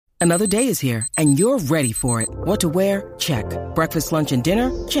Another day is here, and you're ready for it. What to wear? Check. Breakfast, lunch, and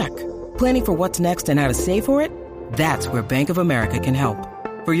dinner? Check. Planning for what's next and how to save for it? That's where Bank of America can help.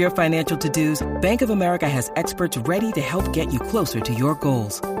 For your financial to-dos, Bank of America has experts ready to help get you closer to your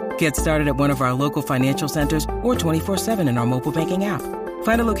goals. Get started at one of our local financial centers or 24/7 in our mobile banking app.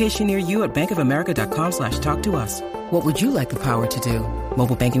 Find a location near you at bankofamerica.com/talktous. What would you like the power to do?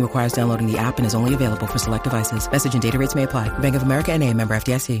 Mobile banking requires downloading the app and is only available for select devices. Message and data rates may apply. Bank of America N.A., member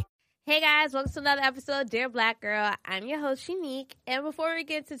FDIC. Hey guys, welcome to another episode of Dear Black Girl. I'm your host, Shanique. And before we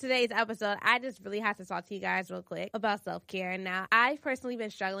get to today's episode, I just really have to talk to you guys real quick about self-care. Now, I've personally been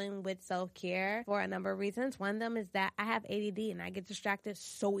struggling with self-care for a number of reasons. One of them is that I have ADD and I get distracted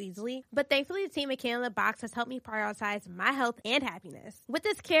so easily. But thankfully, the team at Canada Box has helped me prioritize my health and happiness with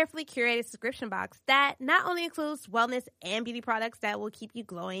this carefully curated subscription box that not only includes wellness and beauty products that will keep you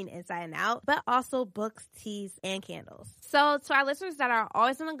glowing inside and out, but also books, teas, and candles. So to our listeners that are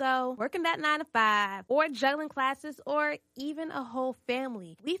always on the go, working that 9 to 5, or juggling classes, or even a whole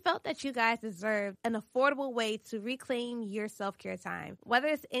family, we felt that you guys deserved an affordable way to reclaim your self-care time, whether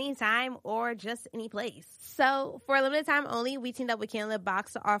it's any time or just any place. So for a limited time only, we teamed up with Canada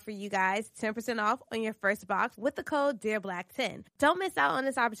Box to offer you guys 10% off on your first box with the code DearBlack10. Don't miss out on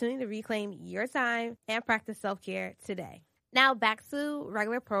this opportunity to reclaim your time and practice self-care today. Now, back to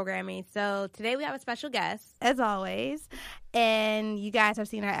regular programming. So today we have a special guest, as always, and you guys have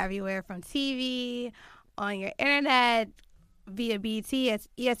seen her everywhere from TV, on your internet, via BT, it's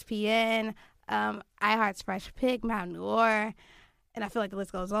ESPN, iHeart's Fresh Pick, Mount Noir, and I feel like the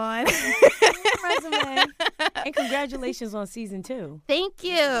list goes on. Resume. And congratulations on season 2. Thank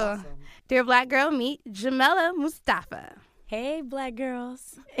you. Awesome. Dear Black Girl, meet Jamila Mustafa. Hey, Black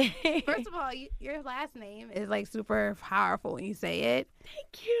girls. First of all, your last name is, like, super powerful when you say it.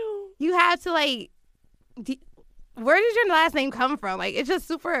 Thank you. You have to, like, where does your last name come from? Like, it's just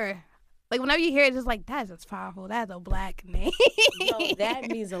super, like, whenever you hear it, it's just like, that's just powerful. That's a Black name. No, that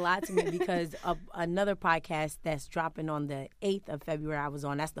means a lot to me because of another podcast that's dropping on the 8th of February I was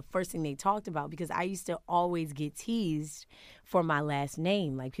on, that's the first thing they talked about because I used to always get teased for my last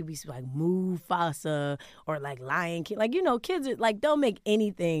name. Like, people used to be like Mufasa or like Lion King. Like, you know, kids are like, they'll make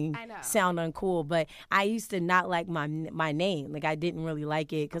anything sound uncool. But I used to not like my name. Like, I didn't really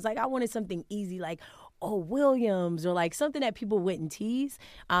like it because, like, I wanted something easy like, oh, Williams, or like something that people wouldn't tease.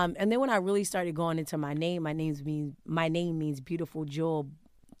 And then when I really started going into my name means beautiful jewel,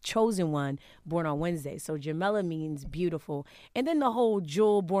 chosen one, born on Wednesday. So Jamila means beautiful. And then the whole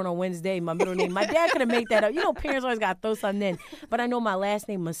Jewel, born on Wednesday, my middle name, my dad could have made that up. You know, parents always got to throw something in. But I know my last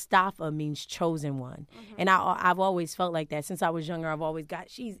name, Mustafa, means chosen one. Mm-hmm. And I've always felt like that. Since I was younger, I've always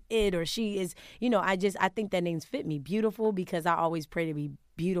got, she's it, or she is, you know, I think that names fit me. Beautiful, because I always pray to be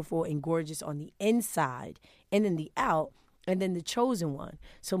beautiful and gorgeous on the inside, and then the out, and then the chosen one.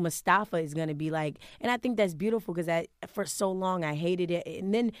 So Mustafa is going to be like, and I think that's beautiful because for so long I hated it.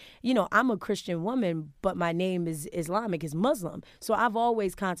 And then, you know, I'm a Christian woman, but my name is Islamic, is Muslim. So I've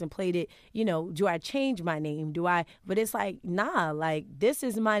always contemplated, you know, do I change my name? But it's like, nah, like, this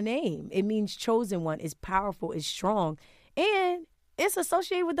is my name. It means chosen one. It's powerful. It's strong. And it's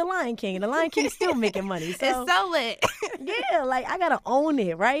associated with the Lion King, and the Lion King's still making money. So, it's so lit. Yeah, like, I got to own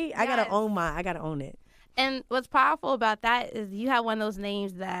it, right? Yes. I got to own it. And what's powerful about that is you have one of those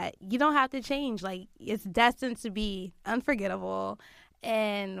names that you don't have to change. Like, it's destined to be unforgettable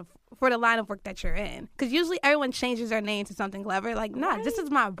and for the line of work that you're in. Because usually everyone changes their name to something clever. Like, nah, right. This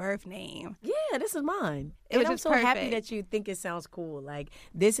is my birth name. Yeah, this is mine. And I'm so perfect. Happy that you think it sounds cool. Like,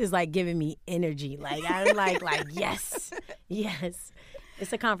 this is, like, giving me energy. Like, I'm like, yes, yes.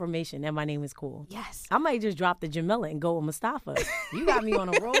 It's a confirmation that my name is cool. Yes. I might just drop the Jamila and go with Mustafa. You got me on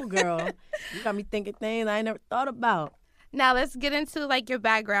a roll, girl. You got me thinking things I ain't never thought about. Now, let's get into, like, your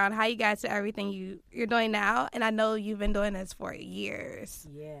background, how you got to everything you're doing now. And I know you've been doing this for years.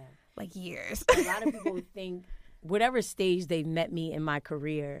 Yeah. Like, years. A lot of people think whatever stage they've met me in my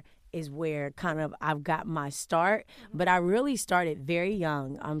career is where kind of I've got my start. But I really started very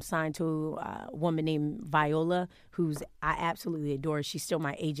young. I'm signed to a woman named Viola, who's I absolutely adore. She's still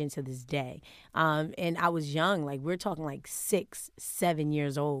my agent to this day. And I was young. Like, we're talking like 6, 7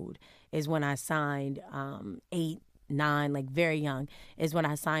 years old is when I signed, 8, 9, like very young, is when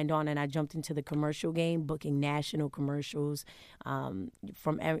I signed on and I jumped into the commercial game, booking national commercials,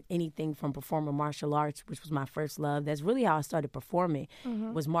 from anything from performing martial arts, which was my first love. That's really how I started performing,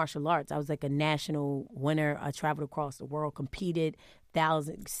 was martial arts. I was like a national winner. I traveled across the world, competed,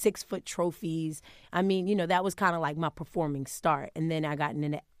 6-foot trophies. I mean, you know, that was kind of like my performing start. And then I got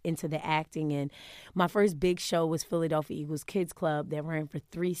into into the acting. And my first big show was Philadelphia Eagles Kids Club that ran for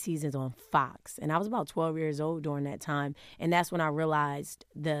 3 seasons on Fox. And I was about 12 years old during that time. And that's when I realized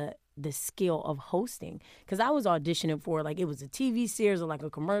the skill of hosting, because I was auditioning for, like, it was a TV series or like a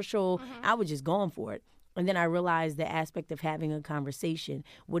commercial. I was just going for it. And then I realized the aspect of having a conversation.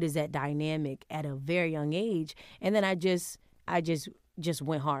 What is that dynamic at a very young age? And then I just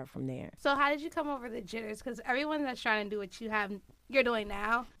went hard from there. So how did you come over the jitters? Because everyone that's trying to do what you're doing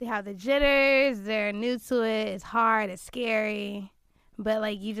now, they have the jitters. They're new to it. It's hard. It's scary. But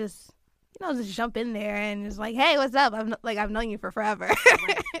like you just jump in there and it's like, hey, what's up? I've known you for forever.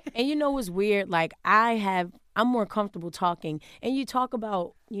 Right. And you know what's weird? Like I'm more comfortable talking, and you talk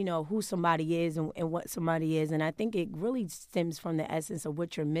about, who somebody is and what somebody is. And I think it really stems from the essence of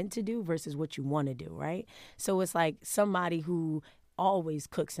what you're meant to do versus what you want to do, right? So it's like somebody who always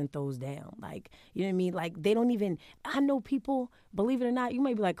cooks and throws down. Like, you know what I mean? Like, I know people, believe it or not, you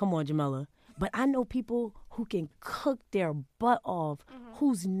may be like, come on, Jamela. But I know people who can cook their butt off,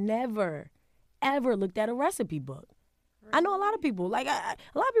 who's never, ever looked at a recipe book. I know a lot of people. Like, a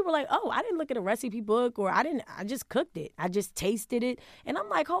lot of people are like, oh, I didn't look at a recipe book, or I just cooked it. I just tasted it. And I'm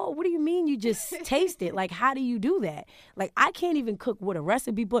like, oh, what do you mean you just taste it? Like, how do you do that? Like, I can't even cook with a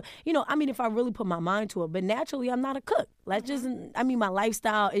recipe book. If I really put my mind to it. But naturally, I'm not a cook. My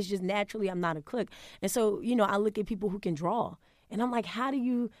lifestyle is just naturally I'm not a cook. And so, I look at people who can draw. And I'm like, how do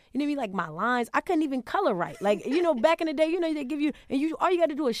you know what I mean? Like, my lines, I couldn't even color right. Like, back in the day, they give you, and all you got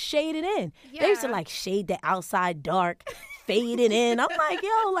to do is shade it in. Yeah. They used to, like, shade the outside dark, fade it in. I'm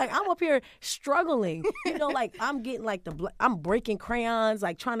like, I'm up here struggling. Like, I'm getting, like, I'm breaking crayons,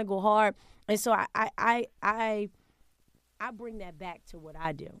 like, trying to go hard. And so I bring that back to what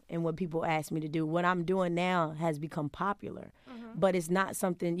I do and what people ask me to do. What I'm doing now has become popular, but it's not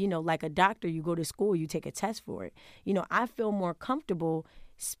something, like a doctor, you go to school, you take a test for it. I feel more comfortable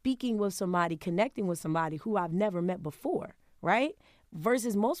speaking with somebody, connecting with somebody who I've never met before, right?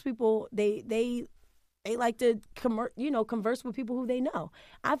 Versus most people, they like to converse with people who they know.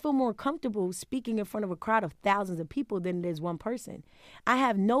 I feel more comfortable speaking in front of a crowd of thousands of people than it is one person. I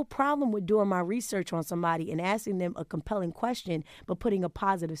have no problem with doing my research on somebody and asking them a compelling question, but putting a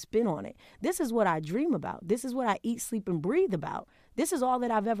positive spin on it. This is what I dream about. This is what I eat, sleep, and breathe about. This is all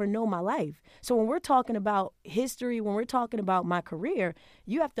that I've ever known my life. So when we're talking about history, when we're talking about my career,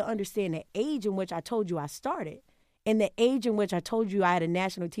 you have to understand the age in which I told you I started and the age in which I told you I had a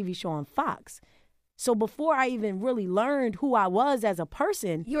national TV show on Fox. So before I even really learned who I was as a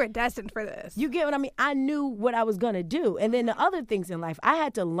person, you were destined for this. You get what I mean? I knew what I was going to do. And then the other things in life, I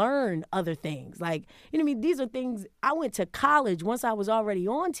had to learn other things. Like, these are things, I went to college once I was already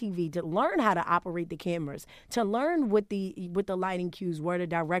on TV to learn how to operate the cameras, to learn what the lighting cues were, the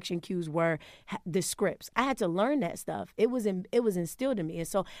direction cues were, the scripts. I had to learn that stuff. It was instilled in me. And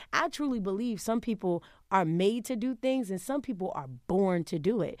so I truly believe some people are made to do things and some people are born to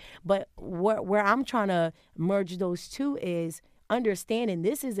do it. But where I'm trying to merge those two is understanding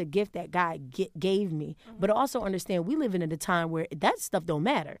this is a gift that God gave me, but also understand we live in a time where that stuff don't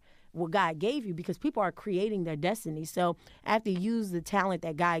matter, what God gave you, because people are creating their destiny. So I have to use the talent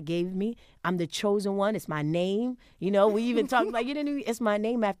that God gave me. I'm the chosen one. It's my name. We even talk like, it's my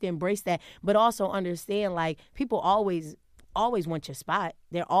name. I have to embrace that, but also understand, like, people always want your spot.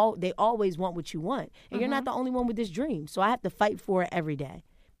 They always want what you want. And you're not the only one with this dream. So I have to fight for it every day.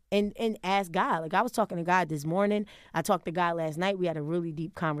 And ask God. Like, I was talking to God this morning. I talked to God last night. We had a really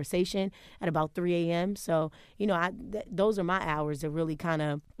deep conversation at about 3 a.m. So, those are my hours to really kind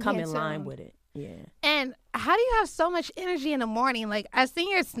of come in line with it. Yeah. And how do you have so much energy in the morning? Like, I've seen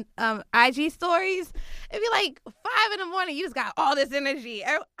your IG stories. It'd be like 5 a.m. You just got all this energy.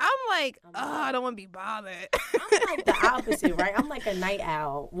 I'm like, I don't want to be bothered. I'm like the opposite, right? I'm like a night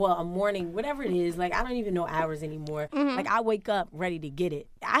owl. Well, a morning, whatever it is. Like, I don't even know hours anymore. Like, I wake up ready to get it.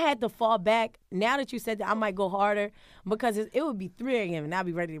 I had to fall back. Now that you said that, I might go harder because it would be 3 a.m. and I'll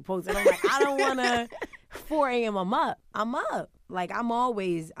be ready to post it. I'm like, I don't want to. 4 a.m. I'm up. Like, I'm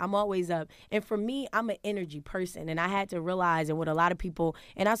always up. And for me, I'm an energy person. And I had to realize, and what a lot of people,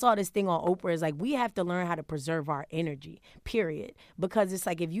 and I saw this thing on Oprah, is like, we have to learn how to preserve our energy, period. Because it's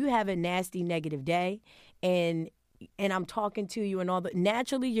like, if you have a nasty, negative day and I'm talking to you and all that,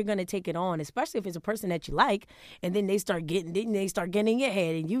 naturally you're going to take it on, especially if it's a person that you like, and then they start getting in your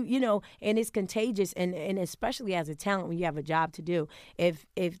head, and and it's contagious, and especially as a talent when you have a job to do. If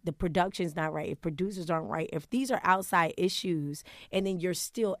the production's not right, if producers aren't right, if these are outside issues, and then you're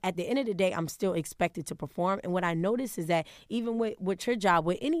still, at the end of the day, I'm still expected to perform. And what I notice is that even with your job,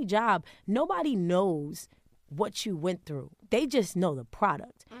 with any job, nobody knows what you went through. They just know the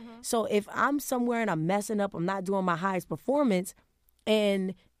product. So if I'm somewhere and I'm messing up, I'm not doing my highest performance,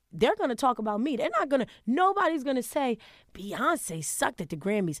 and they're going to talk about me. Nobody's going to say, Beyonce sucked at the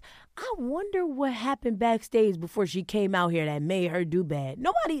Grammys. I wonder what happened backstage before she came out here that made her do bad.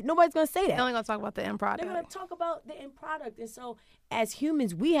 Nobody's going to say that. They're only going to talk about the end product. They're going to talk about the end product. And so as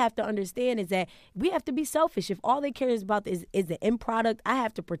humans, we have to understand is that we have to be selfish. If all they care is about is the end product, I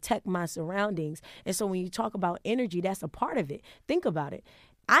have to protect my surroundings. And so when you talk about energy, that's a part of it. Think about it.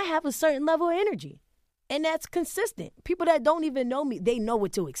 I have a certain level of energy. And that's consistent. People that don't even know me, they know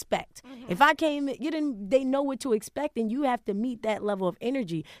what to expect. If I came, they know what to expect, and you have to meet that level of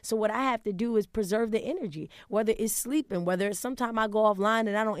energy. So what I have to do is preserve the energy, whether it's sleeping, whether it's sometime I go offline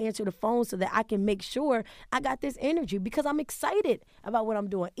and I don't answer the phone so that I can make sure I got this energy because I'm excited about what I'm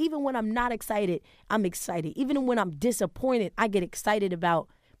doing. Even when I'm not excited, I'm excited. Even when I'm disappointed, I get excited about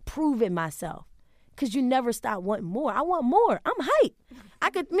proving myself. Because you never stop wanting more. I want more. I'm hyped.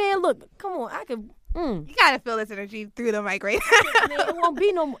 Come on, You gotta feel this energy through the mic right now.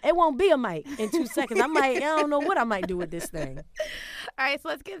 It won't be a mic in 2 seconds. I don't know what I might do with this thing. All right, so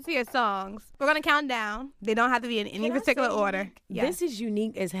let's get to your songs. We're gonna count down. They don't have to be in any particular order. Yes. This is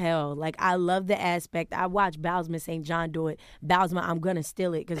unique as hell. Like, I love the aspect. I watched Bowsman St. John do it. Bowsman, I'm gonna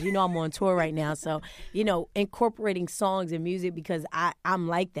steal it because I'm on tour right now. So incorporating songs and music because I'm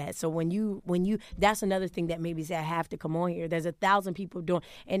like that. So when you that's another thing that maybe say I have to come on here. There's 1,000 people doing,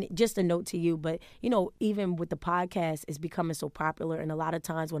 and just a note to you, but even with the podcast, it's becoming so popular. And a lot of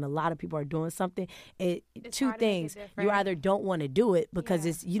times when a lot of people are doing something, it's two things. You either don't want to do it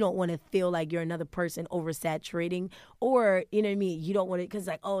because you don't want to feel like you're another person oversaturating, or, you don't want it because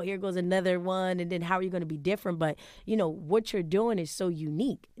here goes another one. And then how are you going to be different? But, what you're doing is so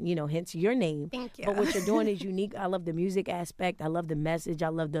unique, hence your name. Thank you. But what you're doing is unique. I love the music aspect. I love the message. I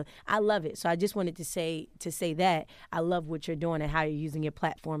love it. So I just wanted to say that I love what you're doing and how you're using your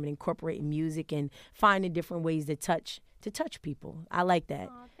platform and incorporating music and finding different ways to touch people. I like that.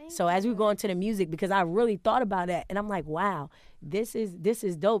 So as we go into the music, because I really thought about that, and I'm like, wow, this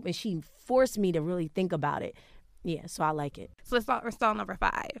is dope. And she forced me to really think about it. Yeah, so I like it. So let's start with song number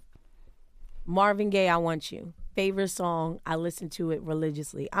 5. Marvin Gaye, I Want You. Favorite song. I listen to it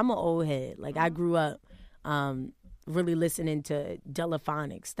religiously. I'm an old head. Like, I grew up really listening to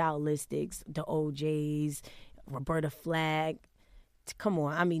Delaphonic, Stylistics, the OJs, Roberta Flack. Come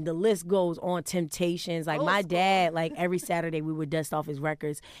on. I mean, the list goes on. Temptations. Like, my dad, every Saturday we would dust off his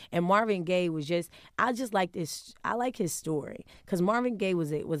records. And Marvin Gaye was I just like this. I like his story. Because Marvin Gaye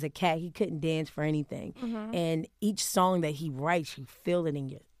was a cat. He couldn't dance for anything. And each song that he writes, you feel it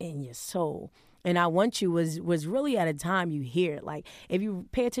in your soul. And I Want You was really at a time you hear it. Like, if you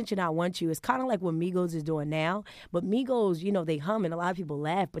pay attention to I Want You, it's kind of like what Migos is doing now. But Migos, they hum and a lot of people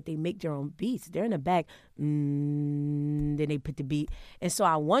laugh, but they make their own beats. They're in the back, then they put the beat. And so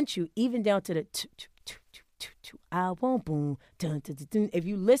I Want You, even down to the I won't boom, dun, dun, dun, dun. If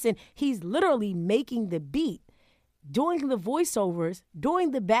you listen, he's literally making the beat, doing the voiceovers,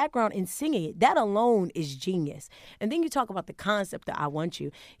 doing the background, and singing it. That alone is genius. And then you talk about the concept of I Want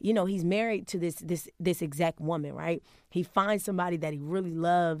You. He's married to this exact woman, right? He finds somebody that he really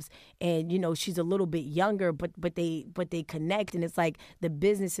loves, and she's a little bit younger, but they connect, and it's like the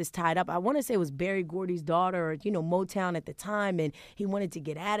business is tied up. I want to say it was Berry Gordy's daughter, or Motown at the time, and he wanted to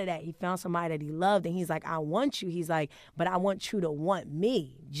get out of that. He found somebody that he loved, and he's like, I want you. He's like, but I want you to want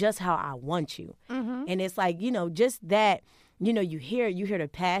me just how I want you. And it's like, just that. You hear the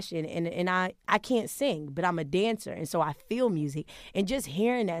passion, and I can't sing, but I'm a dancer, and so I feel music. And just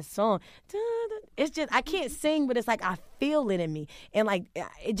hearing that song, it's just, I can't sing, but it's like I feel it in me. And like,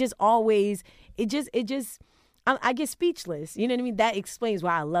 it just always, I get speechless. You know what I mean? That explains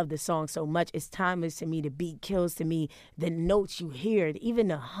why I love the song so much. It's timeless to me. The beat kills to me. The notes you hear, even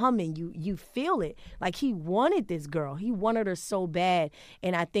the humming, you feel it. Like, he wanted this girl. He wanted her so bad.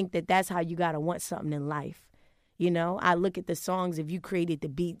 And I think that's how you got to want something in life. I look at the songs. If you created the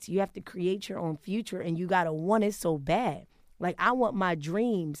beats, you have to create your own future, and you got to want it so bad. Like, I want my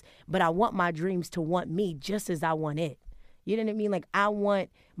dreams, but I want my dreams to want me just as I want it. You know what I mean? Like, I want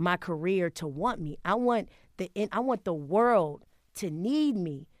my career to want me. I want the world to need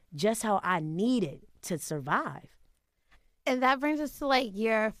me just how I need it to survive. And that brings us to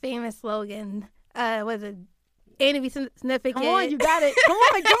your famous slogan. Was it? Ain't to be significant. Come on, you got it. Come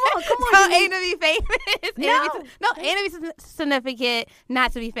on. No, ain't to be famous. Ain't to be significant,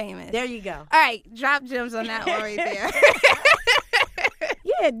 not to be famous. There you go. All right, drop gems on that one right there.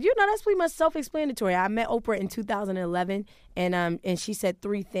 Yeah, that's pretty much self-explanatory. I met Oprah in 2011, and she said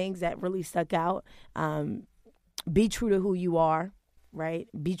 3 things that really stuck out. Be true to who you are, right?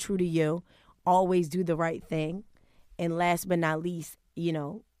 Be true to you. Always do the right thing. And last but not least,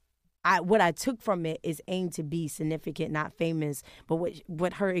 what I took from it is aim to be significant, not famous. But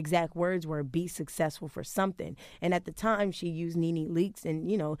what her exact words were, be successful for something. And at the time, she used Nene Leakes. And,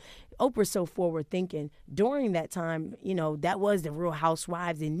 Oprah's so forward thinking. During that time, that was the Real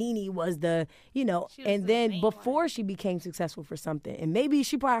Housewives. And Nene was the, and then before she became successful for something. And maybe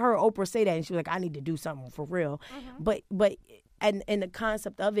she probably heard Oprah say that. And she was like, I need to do something for real. Mm-hmm. But and the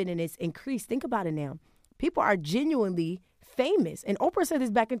concept of it, and it's increased. Think about it now. People are genuinely famous. And Oprah said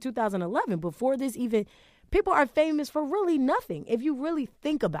this back in 2011. Before this even, people are famous for really nothing. If you really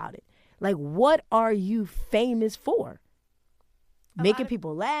think about it, like, what are you famous for? Making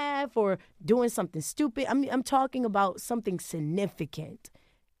people laugh or doing something stupid? I mean, I'm talking about something significant.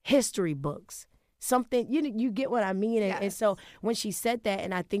 History books. Something, you get what I mean? Yes. And so when she said that,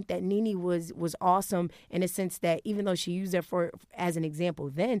 and I think that Nene was awesome in a sense that even though she used it as an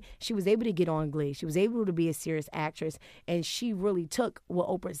example then, she was able to get on Glee. She was able to be a serious actress, and she really took what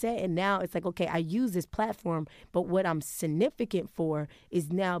Oprah said, and now it's like, okay, I use this platform, but what I'm significant for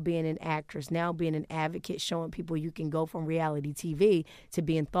is now being an actress, now being an advocate, showing people you can go from reality TV to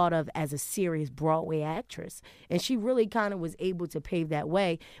being thought of as a serious Broadway actress. And she really kind of was able to pave that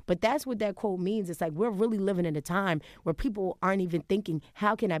way. But that's what that quote means. It's like we're really living in a time where people aren't even thinking,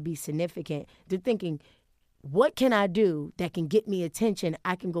 how can I be significant? They're thinking, what can I do that can get me attention?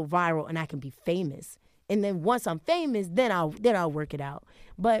 I can go viral and I can be famous. And then once I'm famous, then I'll work it out.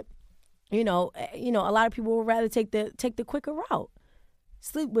 But a lot of people would rather take the quicker route.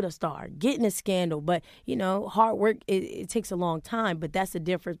 Sleep with a star, get in a scandal. But, hard work, it takes a long time. But that's the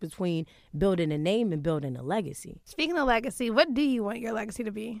difference between building a name and building a legacy. Speaking of legacy, what do you want your legacy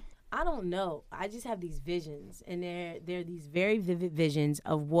to be? I don't know. I just have these visions, and they're these very vivid visions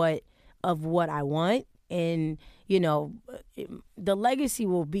of what I want. And, the legacy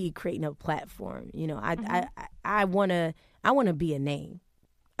will be creating a platform. I want to be a name.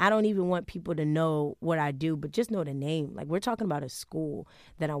 I don't even want people to know what I do, but just know the name. Like, we're talking about a school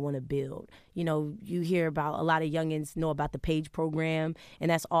that I want to build. You hear about a lot of youngins know about the PAGE program,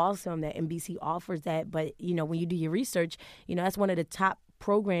 and that's awesome that NBC offers that. But, when you do your research, that's one of the top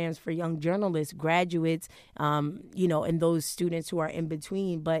programs for young journalists, graduates, and those students who are in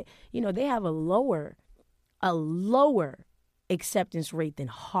between. But, they have a lower acceptance rate than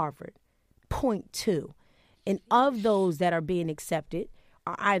Harvard, 0.2. And of those that are being accepted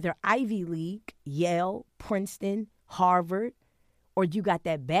are either Ivy League, Yale, Princeton, Harvard, or you got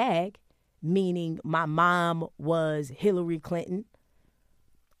that bag, meaning my mom was Hillary Clinton.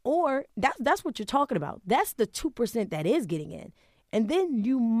 Or that's what you're talking about. That's the 2% that is getting in. And then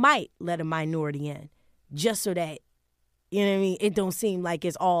you might let a minority in just so that, it don't seem like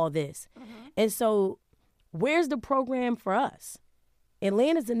it's all this. Mm-hmm. And so where's the program for us?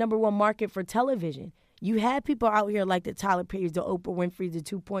 Atlanta's the number one market for television. You have people out here like the Tyler Perry's, the Oprah Winfrey's, the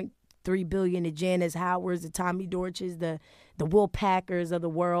 $2.3 billion, the Janice Howards, the Tommy Dorches, the Will Packers of the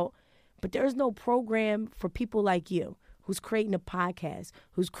world. But there's no program for people like you who's creating a podcast,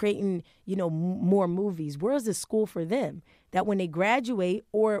 who's creating, more movies. Where's the school for them? That when they graduate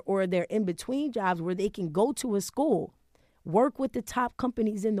or they're in between jobs where they can go to a school, work with the top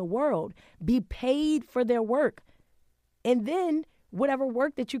companies in the world, be paid for their work. And then whatever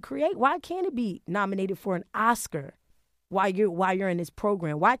work that you create, why can't it be nominated for an Oscar while you're in this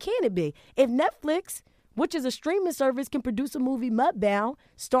program? Why can't it be? If Netflix, which is a streaming service, can produce a movie, Mudbound,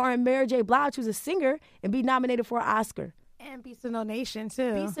 starring Mary J. Blige, who's a singer, and be nominated for an Oscar. And Beast of No Nation,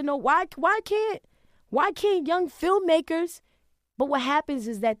 too. Beast of No, why can't young filmmakers? But what happens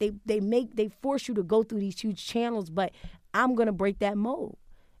is that they force you to go through these huge channels, but I'm going to break that mold.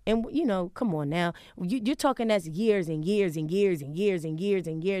 And, come on now. You're talking that's years and years and years and years and years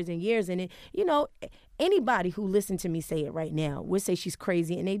and years and years. And, anybody who listened to me say it right now would say she's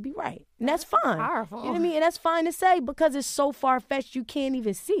crazy, and they'd be right. And that's fine. Powerful. You know what I mean? And that's fine to say because it's so far-fetched you can't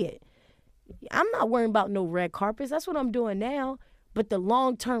even see it. I'm not worrying about no red carpets. That's what I'm doing now. But the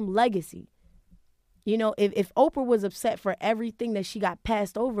long-term legacy. If Oprah was upset for everything that she got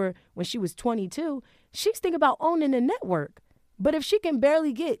passed over when she was 22, she's thinking about owning a network. But if she can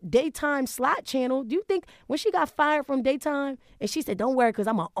barely get daytime slot channel, do you think when she got fired from daytime and she said, don't worry because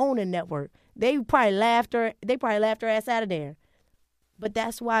I'm going to own a network, they probably laughed her ass out of there. But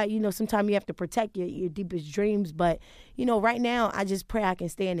that's why, sometimes you have to protect your deepest dreams. But, right now, I just pray I can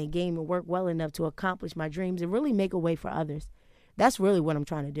stay in the game and work well enough to accomplish my dreams and really make a way for others. That's really what I'm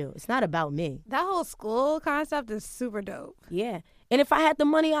trying to do. It's not about me. That whole school concept is super dope. Yeah. And if I had the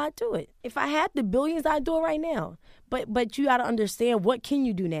money, I'd do it. If I had the billions, I'd do it right now. But you got to understand, what can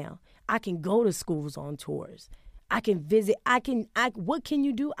you do now? I can go to schools on tours. I can visit. What can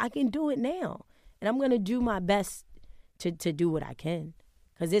you do? I can do it now. And I'm going to do my best to do what I can.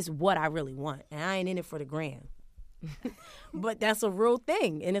 because it's what I really want. And I ain't in it for the gram. But that's a real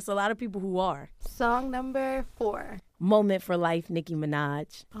thing, and it's a lot of people who are. Song number 4. Moment for Life, Nicki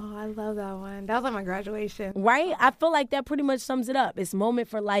Minaj. Oh, I love that one. That was like my graduation. Right? I feel like that pretty much sums it up. It's Moment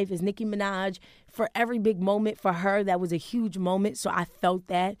for Life. It's Nicki Minaj. For every big moment for her, that was a huge moment. So I felt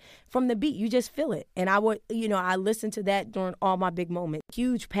that from the beat. You just feel it. And I listened to that during all my big moments.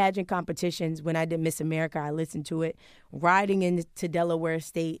 Huge pageant competitions. When I did Miss America, I listened to it. Riding into Delaware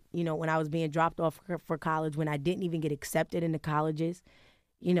State, when I was being dropped off for college, when I didn't even get accepted into colleges,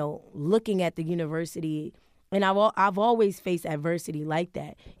 looking at the university. And I've always faced adversity like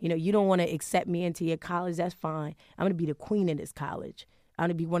that. You don't want to accept me into your college. That's fine. I'm going to be the queen of this college. I'm going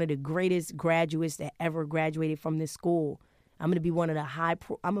to be one of the greatest graduates that ever graduated from this school. I'm going to be one of the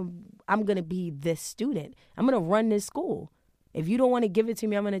I'm going to be this student. I'm going to run this school. If you don't want to give it to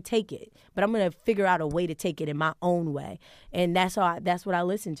me, I'm going to take it. But I'm going to figure out a way to take it in my own way. And that's what I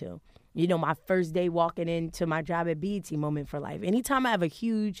listen to. My first day walking into my job at BET, Moment for Life. Anytime I have a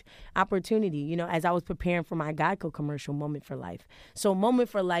huge opportunity, as I was preparing for my Geico commercial, Moment for Life. So Moment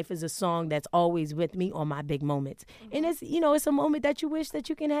for Life is a song that's always with me on my big moments. And it's, it's a moment that you wish that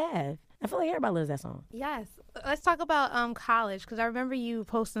you can have. I feel like everybody loves that song. Yes. Let's talk about college, because I remember you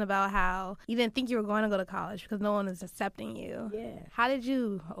posting about how you didn't think you were going to go to college because no one is accepting you. Yeah. How did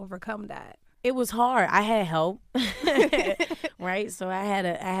you overcome that? It was hard. I had help, right? So I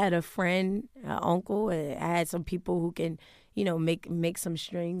had a friend, an uncle. I had some people who can, make some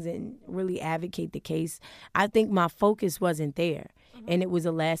strings and really advocate the case. I think my focus wasn't there, and it was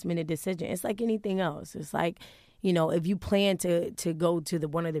a last minute decision. It's like anything else. It's like, if you plan to go to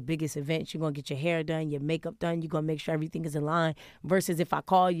one of the biggest events, you're gonna get your hair done, your makeup done. You're gonna make sure everything is in line. Versus if I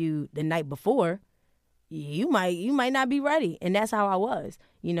call you the night before, you might not be ready. And that's how I was,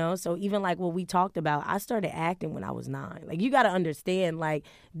 So even like what we talked about, I started acting when I was 9. Like, you got to understand, like,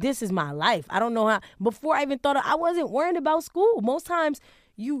 this is my life. I don't know how, before I even I wasn't worried about school. Most times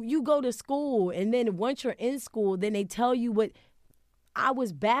you go to school, and then once you're in school, then they tell you what. I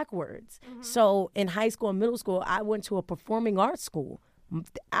was backwards. Mm-hmm. So in high school and middle school, I went to a performing arts school.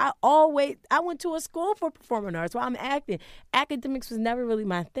 I went to a school for performing arts while I'm acting. Academics was never really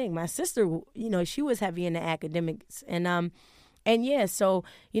my thing. My sister, she was heavy into academics. And yeah, so,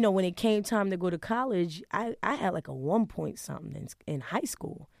 when it came time to go to college, I had like a 1 point something in high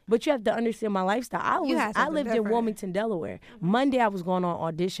school. But you have to understand my lifestyle. I lived in Wilmington, Delaware. Mm-hmm. Monday, I was going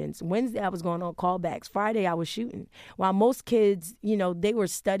on auditions. Wednesday, I was going on callbacks. Friday, I was shooting. While most kids, they were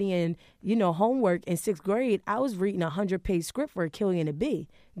studying, homework in 6th grade, I was reading a 100-page script for Achille and the Bee,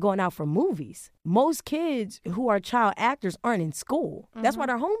 going out for movies. Most kids who are child actors aren't in school. Mm-hmm. That's why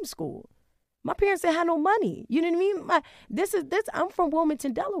they're homeschooled. My parents didn't have no money. You know what I mean? I'm from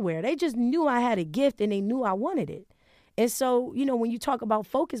Wilmington, Delaware. They just knew I had a gift, and they knew I wanted it. And so, when you talk about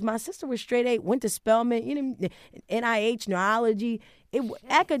focus, my sister was straight A, went to Spelman, NIH, neurology,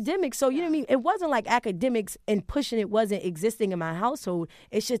 academics. So, you know what I mean? It wasn't like academics and pushing it wasn't existing in my household.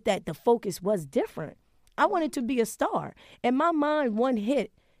 It's just that the focus was different. I wanted to be a star. In my mind, one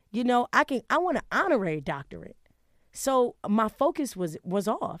hit, I want an honorary doctorate. So my focus was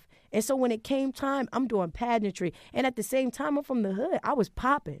off. And so when it came time, I'm doing pageantry. And at the same time, I'm from the hood. I was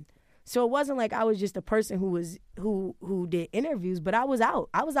popping. So it wasn't like I was just a person who did interviews, but I was out.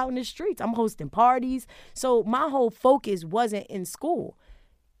 I was out in the streets. I'm hosting parties. So my whole focus wasn't in school.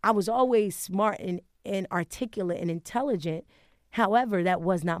 I was always smart and articulate and intelligent. However, that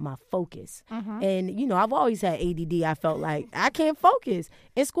was not my focus. Mm-hmm. And, I've always had ADD. I felt like I can't focus.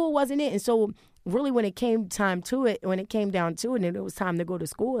 And school wasn't it. And so really when it came down to it, and it was time to go to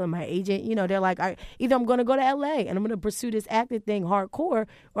school, and my agent, they're like, either I'm going to go to LA and I'm going to pursue this acting thing hardcore,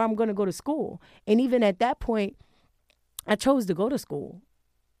 or I'm going to go to school. And even at that point, I chose to go to school,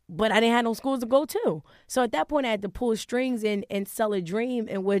 but I didn't have no schools to go to. So at that point, I had to pull strings and sell a dream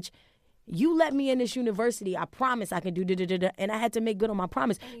in which you let me in this university, I promise I can do da-da-da-da, and I had to make good on my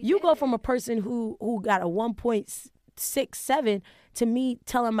promise. You go from a person who got a 1.67 to me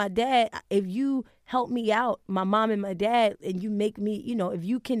telling my dad, if you help me out, my mom and my dad, and you make me, if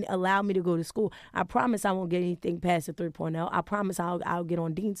you can allow me to go to school, I promise I won't get anything past a 3.0. I promise I'll get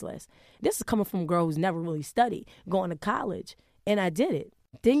on Dean's List. This is coming from a girl who's never really studied, going to college, and I did it.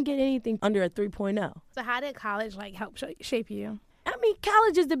 Didn't get anything under a 3.0. So how did college help shape you? I mean,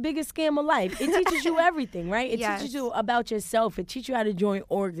 college is the biggest scam of life. It teaches you everything, right? It teaches you about yourself. It teaches you how to join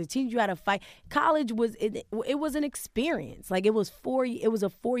orgs. It teaches you how to fight. College was an experience. Like, it was a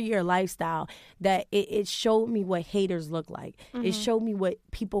 4-year lifestyle that it showed me what haters look like. Mm-hmm. It showed me what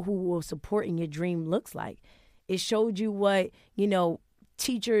people who will support in your dream looks like. It showed you what,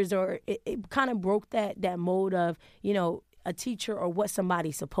 teachers, or it kind of broke that mold of, a teacher or what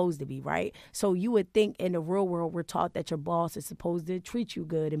somebody's supposed to be, right? So you would think in the real world we're taught that your boss is supposed to treat you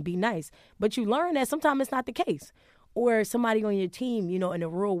good and be nice. But you learn that sometimes it's not the case. Or somebody on your team, in the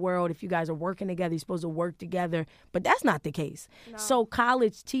real world, if you guys are working together, you're supposed to work together. But that's not the case. No. So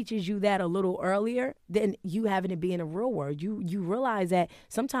college teaches you that a little earlier than you having to be in the real world. You realize that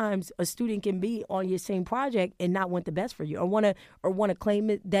sometimes a student can be on your same project and not want the best for you, or want to claim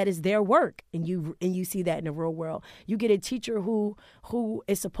it that is their work, and you see that in the real world. You get a teacher who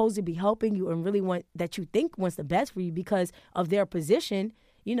is supposed to be helping you and really that you think wants the best for you because of their position.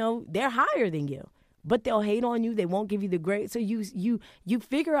 They're higher than you. But they'll hate on you. They won't give you the grade. So you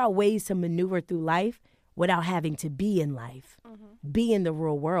figure out ways to maneuver through life without having to be in life, be in the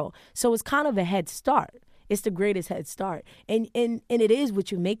real world. So it's kind of a head start. It's the greatest head start. And it is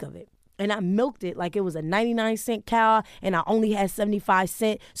what you make of it. And I milked it like it was a 99-cent cow, and I only had 75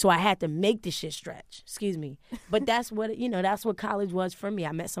 cents, so I had to make the shit stretch. Excuse me. But that's what, that's what college was for me.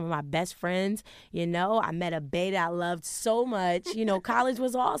 I met some of my best friends, I met a bae that I loved so much. College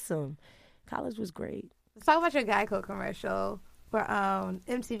was awesome. College was great. Let's talk about your Geico commercial for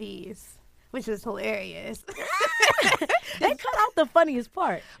MTV's, which was hilarious. They cut out the funniest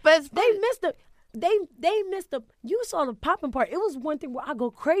part, but they missed the. They missed the. You saw the popping part. It was one thing where I go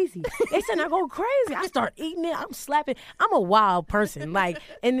crazy. They said I go crazy. I start eating it. I'm slapping. I'm a wild person,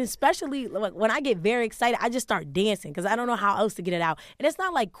 and especially when I get very excited, I just start dancing because I don't know how else to get it out. And it's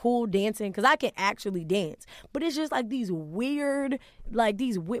not like cool dancing because I can actually dance, but it's just like these weird, my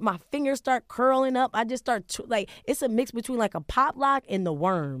fingers start curling up. I just start it's a mix between like a pop lock and the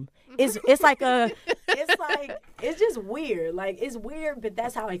worm. It's just weird. It's weird, but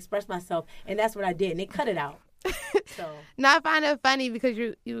that's how I express myself, and that's what I did. And they cut it out. So now I find it funny because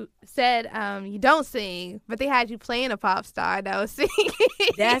you said you don't sing, but they had you playing a pop star that was singing.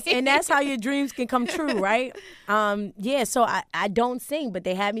 That's how your dreams can come true, right? So I don't sing, but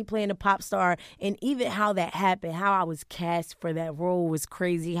they had me playing a pop star, and even how that happened, how I was cast for that role was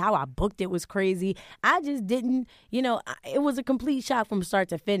crazy. How I booked it was crazy. I just didn't, it was a complete shock from start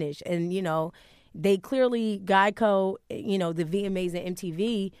to finish, and they clearly, Geico, the VMAs and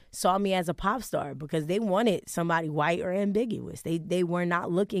MTV saw me as a pop star because they wanted somebody white or ambiguous. They were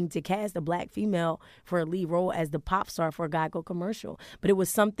not looking to cast a black female for a lead role as the pop star for a Geico commercial. But it was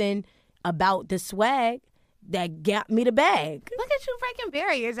something about the swag that got me the bag. Look at you breaking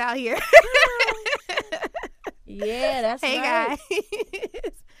barriers out here. Yeah, that's right. Hey,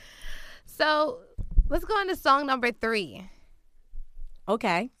 guys. So let's go on to song number 3.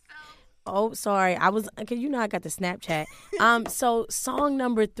 Okay. Oh, sorry. I got the Snapchat. So song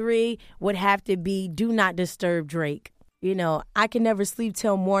number 3 would have to be Do Not Disturb Drake. I can never sleep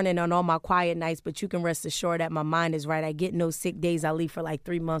till morning on all my quiet nights, but you can rest assured that my mind is right. I get no sick days. I leave for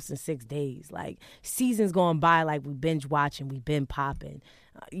 3 months and 6 days. Seasons going by we binge watching, we been popping.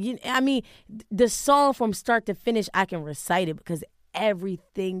 The song from start to finish, I can recite it because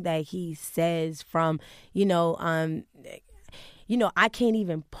everything that he says from, I can't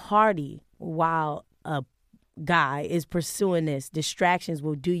even party while a guy is pursuing this. Distractions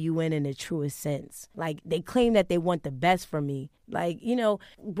will do you in the truest sense. They claim that they want the best for me.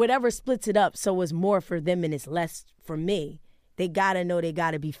 Whatever splits it up so it's more for them and it's less for me. They got to know they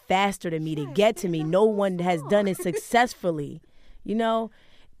got to be faster than me to get to me. No one has done it successfully.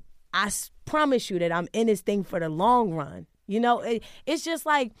 I promise you that I'm in this thing for the long run. It's just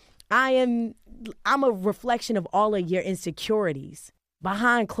I'm a reflection of all of your insecurities.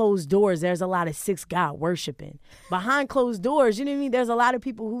 Behind closed doors, there's a lot of 6 God worshiping. Behind closed doors, there's a lot of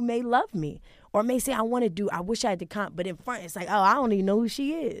people who may love me or may say, I wish I had the comp, but in front, it's I don't even know who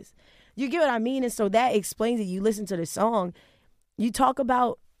she is. You get what I mean? And so that explains it. You listen to the song, you talk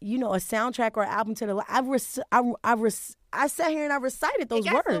about, a soundtrack or album to the I sat here and I recited those words.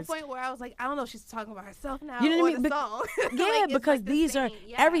 It got to the point where I was I don't know if she's talking about herself now or the song. Yeah, because these are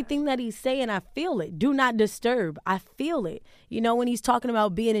everything that he's saying, I feel it. Do not disturb. I feel it. When he's talking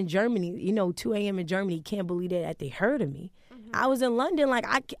about being in Germany, 2 a.m. in Germany, can't believe that they heard of me. Mm-hmm. I was in London,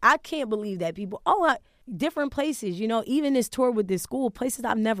 I can't believe that people, different places, even this tour with this school, places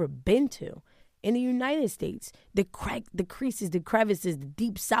I've never been to. In the United States, the creases, the crevices, the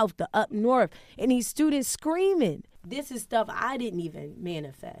deep south, the up north, and these students screaming. This is stuff I didn't even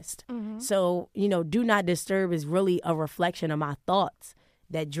manifest. Mm-hmm. So, Do Not Disturb is really a reflection of my thoughts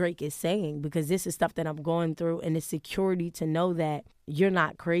that Drake is saying, because this is stuff that I'm going through, and the security to know that you're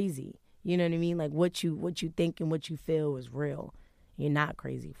not crazy. You know what I mean? What you think and what you feel is real. You're not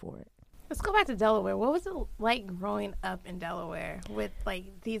crazy for it. Let's go back to Delaware. What was it like growing up in Delaware with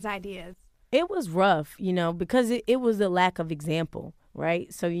these ideas? It was rough, because it was a lack of example,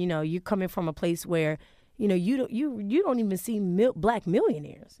 right? So, you're coming from a place where, You know, you don't even see black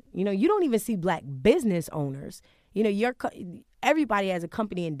millionaires. You know, you don't even see black business owners. You know, everybody has a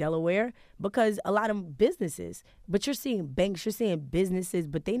company in Delaware because a lot of businesses. But you're seeing banks, you're seeing businesses,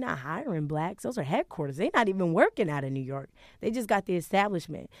 but they not hiring blacks. Those are headquarters. They're not even working out of New York. They just got the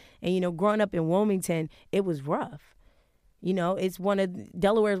establishment. And, you know, growing up in Wilmington, it was rough. You know,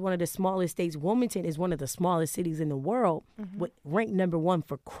 Delaware is one of the smallest states. Wilmington is one of the smallest cities in the world, ranked number 1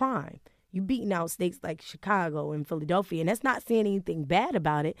 for crime. You beating out states like Chicago and Philadelphia, and that's not saying anything bad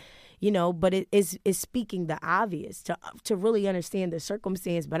about it, you know, but it's speaking the obvious to really understand the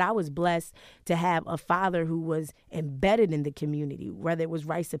circumstance. But I was blessed to have a father who was embedded in the community, whether it was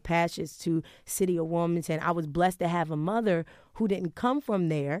Rites of Passage to City of Wilmington. I was blessed to have a mother who didn't come from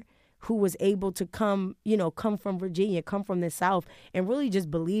there, who was able to come from Virginia, come from the South, and really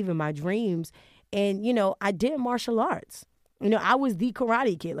just believe in my dreams. And, you know, I did martial arts. You know, I was the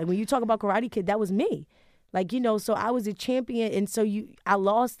Karate Kid. Like, when you talk about Karate Kid, that was me. Like, you know, so I was a champion. And so I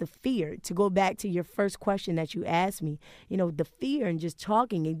lost the fear, to go back to your first question that you asked me, you know, the fear and just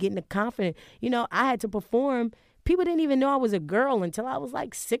talking and getting the confidence. You know, I had to perform. People didn't even know I was a girl until I was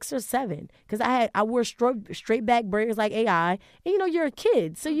like 6 or 7, because I wore straight back braids like AI. And, you know, you're a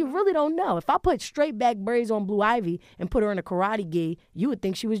kid, so you really don't know. If I put straight back braids on Blue Ivy and put her in a karate gi, you would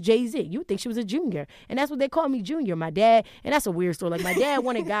think she was Jay-Z. You would think she was a junior. And that's what they call me, Junior. My dad, and that's a weird story. Like, my dad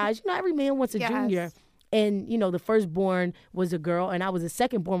wanted guys. You know, every man wants a junior. And, you know, the firstborn was a girl, and I was a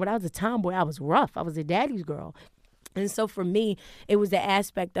secondborn, but I was a tomboy. I was rough. I was a daddy's girl. And so for me, it was the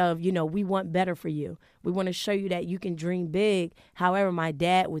aspect of, you know, we want better for you. We want to show you that you can dream big. However, my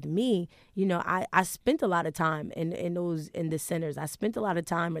dad with me, you know, I spent a lot of time in the centers. I spent a lot of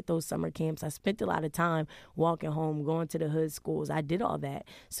time at those summer camps. I spent a lot of time walking home, going to the hood schools. I did all that.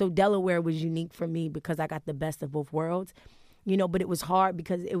 So Delaware was unique for me because I got the best of both worlds. You know, but it was hard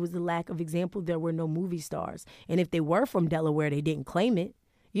because it was the lack of example. There were no movie stars. And if they were from Delaware, they didn't claim it.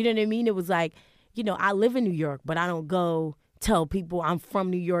 You know what I mean? It was like, you know, I live in New York, but I don't go tell people I'm from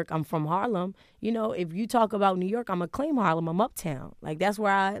New York, I'm from Harlem. You know, if you talk about New York, I'm going to claim Harlem, I'm uptown. Like, that's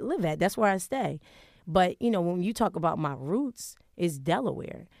where I live at. That's where I stay. But, you know, when you talk about my roots, it's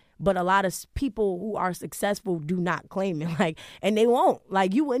Delaware. But a lot of people who are successful do not claim it. Like, and they won't.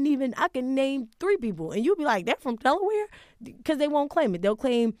 Like, you wouldn't even, I can name 3 people, and you'll be like, they're from Delaware? Because they won't claim it. They'll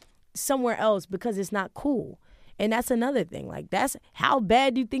claim somewhere else because it's not cool. And that's another thing. Like, that's how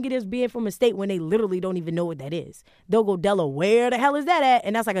bad do you think it is being from a state when they literally don't even know what that is? They'll go, Delaware, the hell is that at?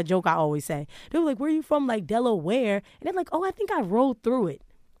 And that's like a joke I always say. They're like, where are you from? Like, Delaware. And they're like, oh, I think I rode through it.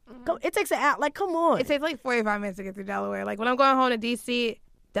 It takes an hour. Like, come on. It takes like 45 minutes to get through Delaware. Like, when I'm going home to D.C.,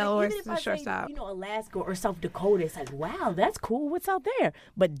 Delaware's a short stop. You know, Alaska or South Dakota, it's like, wow, that's cool. What's out there?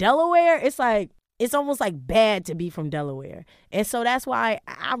 But Delaware, it's like, it's almost like bad to be from Delaware. And so that's why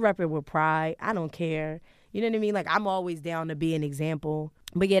I rep it with pride. I don't care. You know what I mean? Like, I'm always down to be an example.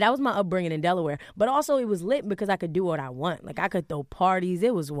 But, yeah, that was my upbringing in Delaware. But also it was lit because I could do what I want. Like, I could throw parties.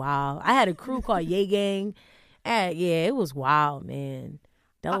 It was wild. I had a crew called Yay Gang. And, yeah, it was wild, man.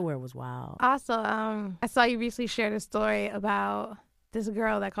 Delaware was wild. Also, I saw you recently shared a story about this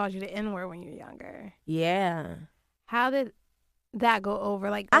girl that called you the N-word when you were younger. Yeah. How did that go over?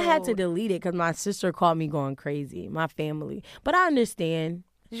 Like, I had to delete it because my sister called me going crazy, my family. But I understand.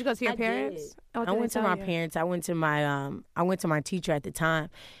 Did you go to your parents? I went to my parents. I went to my teacher at the time.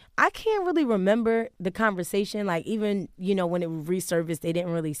 I can't really remember the conversation. Like, even, you know, when it resurfaced, they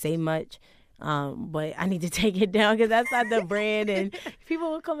didn't really say much. But I need to take it down because that's not the brand and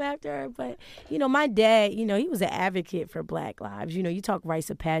people will come after her. But, you know, my dad, you know, he was an advocate for Black lives. You know, you talk Rites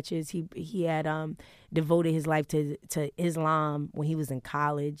of Passage. He had devoted his life to Islam when he was in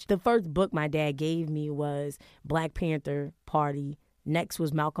college. The first book my dad gave me was Black Panther Party. Next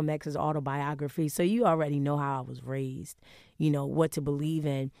was Malcolm X's autobiography. So you already know how I was raised, you know, what to believe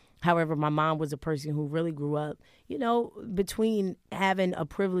in. However, my mom was a person who really grew up, you know, between having a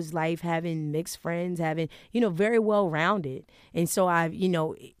privileged life, having mixed friends, having, you know, very well-rounded. And so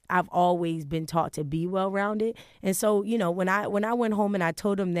I've always been taught to be well-rounded. And so, you know, when I went home and I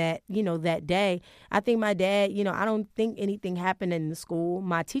told him that, you know, that day, I think my dad, you know, I don't think anything happened in the school.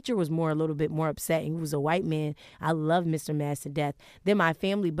 My teacher was a little bit more upset. He was a white man. I love Mr. Mass to death. Then my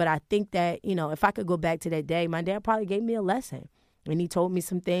family. But I think that, you know, if I could go back to that day, my dad probably gave me a lesson. And he told me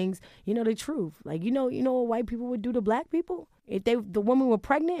some things, you know, the truth. Like, you know what white people would do to Black people? If the woman were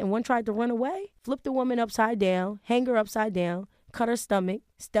pregnant and one tried to run away, flip the woman upside down, hang her upside down, cut her stomach,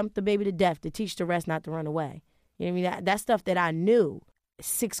 stump the baby to death to teach the rest not to run away. You know what I mean? That's stuff that I knew.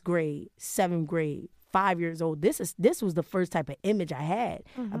 6th grade, 7th grade, 5 years old. This was the first type of image I had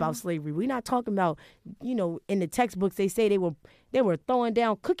about slavery. We're not talking about, you know, in the textbooks they say they were throwing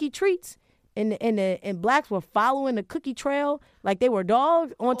down cookie treats and blacks were following the cookie trail like they were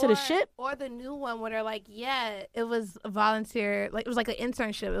dogs onto the ship. Or the new one where they're like, yeah, it was volunteer, like it was like an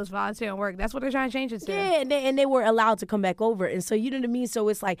internship. It was volunteer work. That's what they're trying to change it to. Yeah, and they were allowed to come back over. And so, you know what I mean? So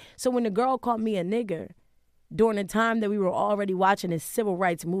it's like, so when the girl called me a nigger during the time that we were already watching a civil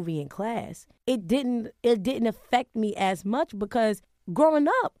rights movie in class, it didn't affect me as much because growing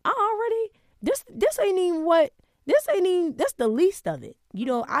up, I already, this ain't even, that's the least of it. You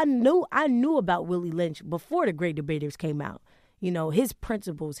know, I knew about Willie Lynch before The Great Debaters came out. You know, his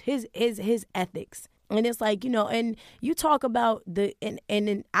principles, his ethics. And it's like, you know, and you talk about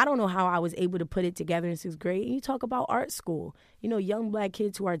and I don't know how I was able to put it together in 6th grade. And you talk about art school, you know, young black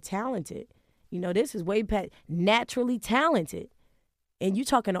kids who are talented. You know, this is way past naturally talented. And you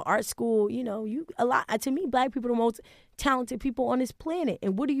talking to art school, you know, to me, black people are the most talented people on this planet.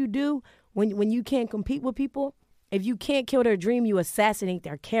 And what do you do when you can't compete with people? If you can't kill their dream, you assassinate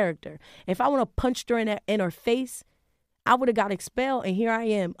their character. If I want to punch her in her face, I would have got expelled. And here I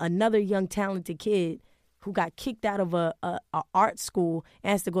am, another young talented kid who got kicked out of a art school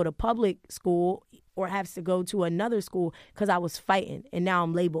and has to go to public school or has to go to another school because I was fighting. And now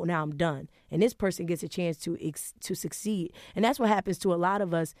I'm labeled. Now I'm done. And this person gets a chance to succeed. And that's what happens to a lot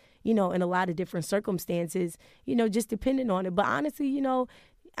of us, you know, in a lot of different circumstances, you know, just depending on it. But honestly, you know,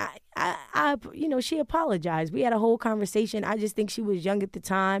 I you know, she apologized. We had a whole conversation. I just think she was young at the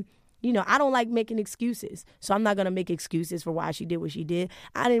time. You know, I don't like making excuses, so I'm not going to make excuses for why she did what she did.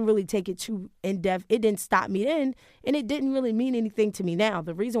 I didn't really take it too in-depth. It didn't stop me then, and it didn't really mean anything to me now.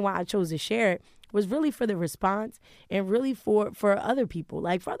 The reason why I chose to share it was really for the response and really for other people,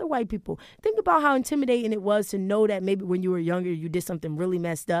 like for other white people. Think about how intimidating it was to know that maybe when you were younger, you did something really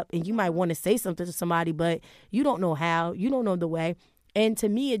messed up, and you might want to say something to somebody, but you don't know how. You don't know the way. And to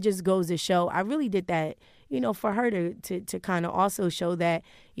me, it just goes to show I really did that, you know, for her to kind of also show that,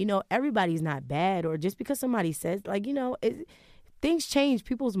 you know, everybody's not bad, or just because somebody says, like, you know, things change,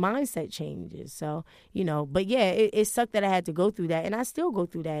 people's mindset changes. So, you know, but yeah, it sucked that I had to go through that, and I still go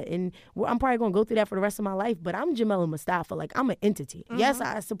through that, and I'm probably going to go through that for the rest of my life. But I'm Jamila Mustafa. Like, I'm an entity. Mm-hmm. Yes,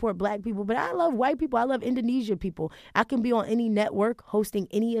 I support black people, but I love white people. I love Indonesia people. I can be on any network hosting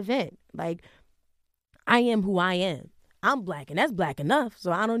any event. Like, I am who I am. I'm black, and that's black enough,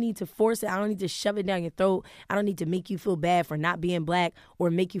 so I don't need to force it. I don't need to shove it down your throat. I don't need to make you feel bad for not being black or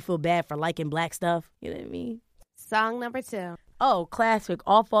make you feel bad for liking black stuff. You know what I mean? Song number 2. Oh, classic.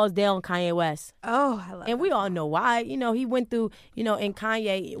 All Falls Down, Kanye West. Oh, I love And we all know why. You know, he went through, you know, and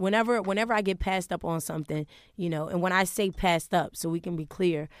Kanye, whenever I get passed up on something, you know, and when I say passed up, so we can be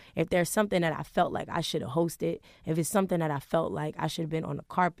clear, if there's something that I felt like I should have hosted, if it's something that I felt like I should have been on the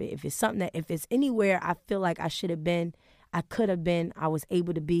carpet, if it's anywhere I feel like I should have been, I could have been, I was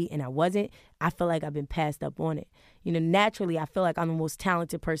able to be, and I wasn't, I feel like I've been passed up on it. You know, naturally, I feel like I'm the most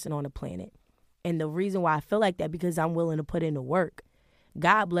talented person on the planet. And the reason why I feel like that, because I'm willing to put in the work.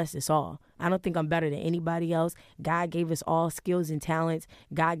 God bless us all. I don't think I'm better than anybody else. God gave us all skills and talents.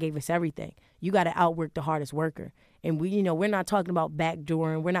 God gave us everything. You got to outwork the hardest worker. And we, you know, we're not talking about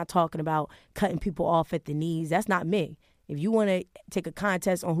backdooring. We're not talking about cutting people off at the knees. That's not me. If you want to take a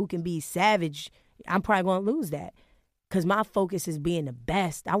contest on who can be savage, I'm probably going to lose that. Because my focus is being the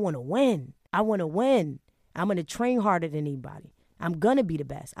best. I want to win. I'm going to train harder than anybody. I'm going to be the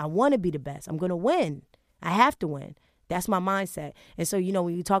best. I want to be the best. I'm going to win. I have to win. That's my mindset. And so, you know,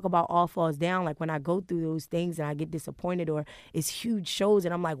 when you talk about All Falls Down, like when I go through those things and I get disappointed or it's huge shows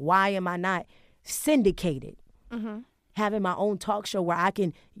and I'm like, why am I not syndicated? Mm-hmm. Having my own talk show where I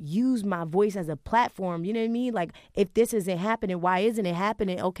can use my voice as a platform. You know what I mean? Like, if this isn't happening, why isn't it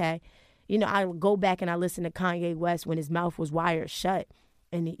happening? Okay. You know, I go back and I listen to Kanye West when his mouth was wired shut.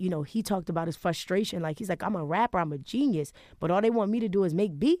 And, you know, he talked about his frustration. Like, he's like, I'm a rapper, I'm a genius, but all they want me to do is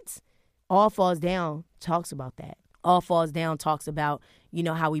make beats. All Falls Down talks about that. All Falls Down talks about, you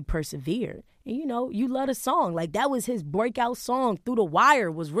know, how he persevered. And, you know, you love the song. Like, that was his breakout song. Through the Wire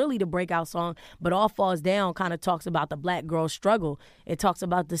was really the breakout song. But All Falls Down kind of talks about the black girl struggle. It talks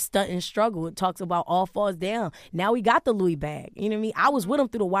about the stunting struggle. It talks about All Falls Down. Now we got the Louis bag. You know what I mean? I was with him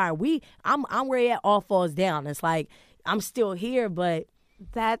through the Wire. I'm where he at All Falls Down. It's like, I'm still here, but...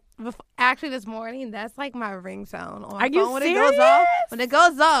 Actually, this morning, that's like my ringtone on my Are you phone. serious? When it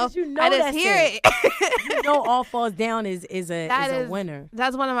goes off, You know I just that's hear it. You know, All Falls Down is a winner.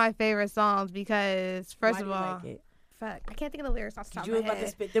 That's one of my favorite songs because, first Why of do you all, like it? fuck, I can't think of the lyrics off the top You of was my about to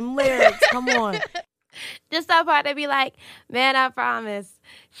head. spit them lyrics. Come on. Just that part to be like, man, I promise.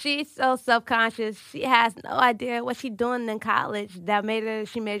 She's so self-conscious. She has no idea what she's doing in college. That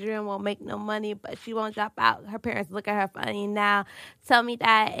she major in won't make no money, but she won't drop out. Her parents look at her funny now. Tell me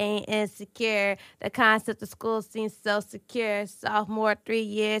that I ain't insecure. The concept of school seems so secure. Sophomore 3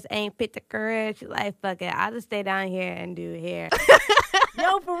 years, ain't picked a career. She's like, fuck it, I'll just stay down here and do hair.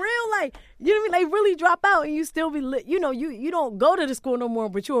 Yo, for real, like, you know what I mean? Like, really drop out and you still be, you know, you don't go to the school no more,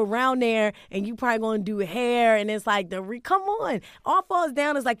 but you're around there and you probably going to do hair, and it's like, come on. All Falls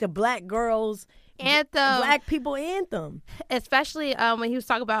Down is like the black girls anthem. Black people anthem. Especially when he was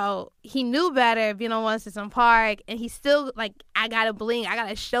talking about he knew better being on 161 Park, and he still, like, I got to bling. I got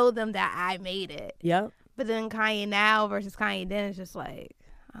to show them that I made it. Yep. But then Kanye now versus Kanye then is just like,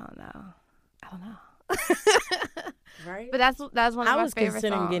 I don't know. Right. But that's one of my favorite songs. I was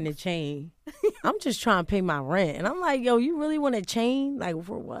considering getting a chain. I'm just trying to pay my rent. And I'm like, yo, you really want a chain? Like,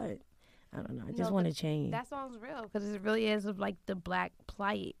 for what? I don't know. I just want a chain. That song's real because it really is of, like, the black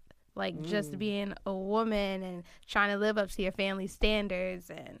plight. Like, just being a woman and trying to live up to your family's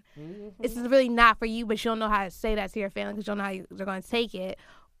standards. And it's really not for you, but you don't know how to say that to your family because you don't know how they're going to take it.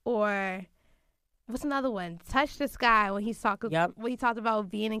 Or... what's another one? Touch the Sky, when he talked about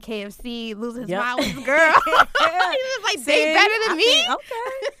being in KFC, losing his mind with his girl. He was like, they better than me.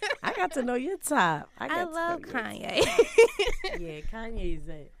 Okay. I got to know your top. I love Kanye. Yeah, Kanye's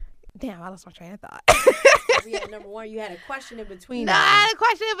it. Damn, I lost my train of thought. We had number one. You had a question in between. No, I had a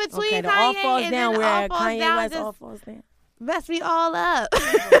question in between okay, Kanye All Falls Down. Where Kanye West All Falls Down. Messed me all up.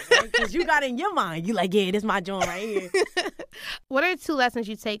 Because you got in your mind. You like, yeah, this my joint right here. What are 2 lessons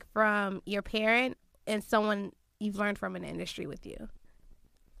you take from your parent and someone you've learned from in the industry with you?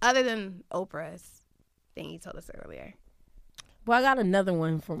 Other than Oprah's thing you told us earlier. Well, I got another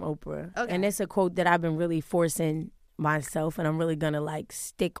one from Oprah. Okay. And it's a quote that I've been really forcing myself, and I'm really going to, like,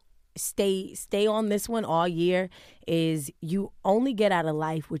 stay on this one all year, is you only get out of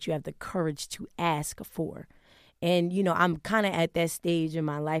life what you have the courage to ask for. And, you know, I'm kind of at that stage in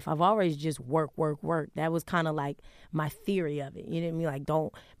my life. I've always just work. That was kind of like my theory of it. You know what I mean? Like,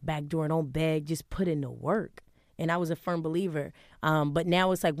 don't backdoor, don't beg, just put in the work. And I was a firm believer. But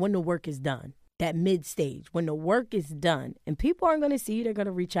now it's like when the work is done, that mid stage, when the work is done, and people aren't going to see you, they're going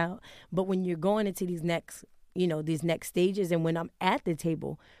to reach out. But when you're going into these next stages, and when I'm at the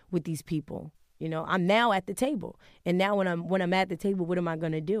table with these people, you know, I'm now at the table. And now when I'm at the table, what am I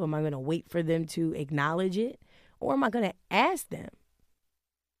going to do? Am I going to wait for them to acknowledge it? Or am I going to ask them?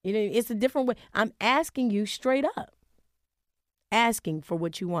 You know, it's a different way. I'm asking you straight up. Asking for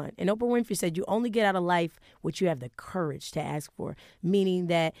what you want. And Oprah Winfrey said you only get out of life what you have the courage to ask for. Meaning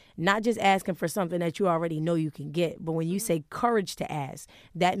that not just asking for something that you already know you can get, but when you say courage to ask,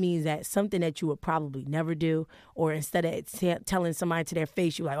 that means that something that you would probably never do, or instead of telling somebody to their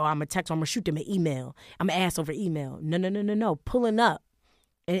face, you're like, oh, I'm going to text, I'm going to shoot them an email. I'm going to ask over email. No. Pulling up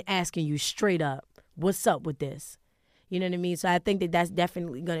and asking you straight up. What's up with this? You know what I mean? So I think that that's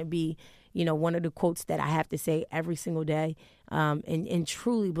definitely going to be, you know, one of the quotes that I have to say every single day, and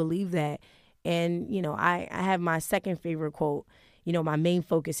truly believe that. And, you know, I have my second favorite quote. You know, my main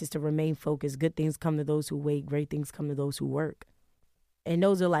focus is to remain focused. Good things come to those who wait. Great things come to those who work. And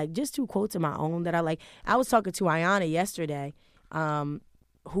those are like just 2 quotes of my own that I like. I was talking to Ayana yesterday,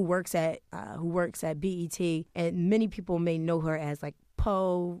 who works at BET, and many people may know her as like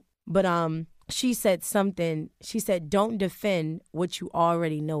Poe, but she said something. She said, don't defend what you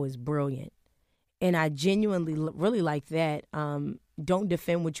already know is brilliant. And I genuinely really like that. Don't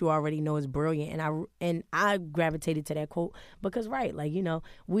defend what you already know is brilliant. And I gravitated to that quote because, right, like, you know,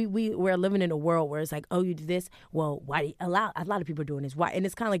 we're living in a world where it's like, oh, you do this. Well, why a lot of people are doing this? Why? And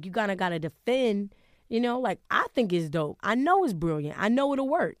it's kind of like you kind of got to defend, you know, like, I think it's dope. I know it's brilliant. I know it'll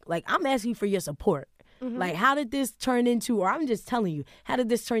work. Like, I'm asking for your support. Mm-hmm. Like, how did this turn into, or I'm just telling you, how did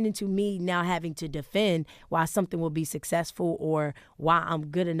this turn into me now having to defend why something will be successful or why I'm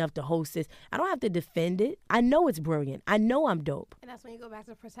good enough to host this? I don't have to defend it. I know it's brilliant. I know I'm dope. And that's when you go back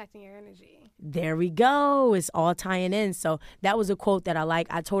to protecting your energy. There we go. It's all tying in. So that was a quote that I like.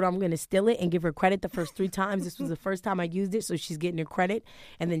 I told her I'm going to steal it and give her credit the first 3 times. This was the first time I used it, so she's getting her credit.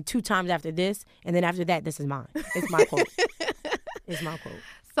 And then 2 times after this. And then after that, this is mine. It's my quote. It's my quote.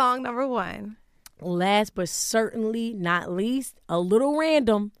 Song number 1. Last but certainly not least, a little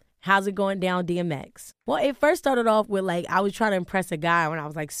random. How's it going down, DMX? Well, it first started off with, like, I was trying to impress a guy when I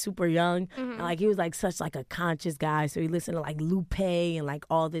was, like, super young. Mm-hmm. And, like, he was, like, such, like, a conscious guy. So he listened to, like, Lupe and, like,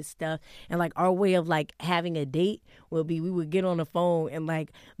 all this stuff. And, like, our way of, like, having a date would be we would get on the phone and,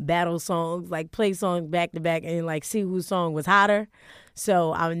 like, battle songs, like, play songs back to back and, like, see whose song was hotter.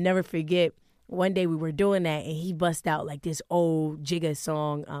 So I would never forget. One day we were doing that, and he bust out, like, this old Jigga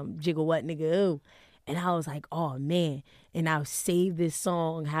song, Jigga What Nigga Ooh. And I was like, oh man. And I saved this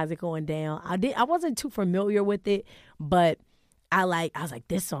song, How's It Going Down? I wasn't too familiar with it, but I was like,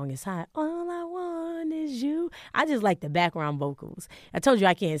 this song is hot. All I want is you. I just like the background vocals. I told you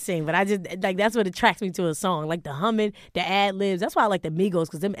I can't sing, but I just like that's what attracts me to a song. Like the humming, the ad libs. That's why I like the Migos,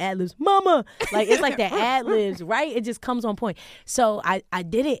 because them ad libs, mama. Like it's like the ad libs, right? It just comes on point. So I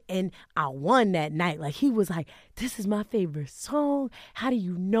did it and I won that night. Like he was like, this is my favorite song. How do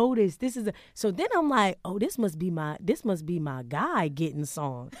you know this? So then I'm like, oh, this must be my guy getting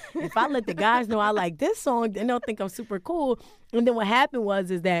song. If I let the guys know I like this song, then they'll think I'm super cool. And then what happened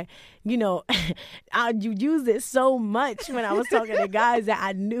is that, you know, you used it so much when I was talking to guys that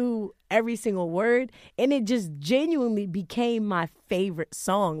I knew every single word. And it just genuinely became my favorite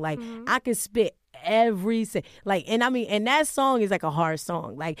song. Like I could spit and that song is like a hard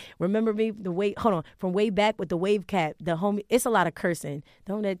song. Like, remember me, from way back with the Wave Cap, the homie, it's a lot of cursing.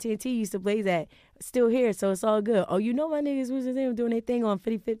 The homie that TNT used to play that, still here, so it's all good. Oh, you know my niggas was doing their thing on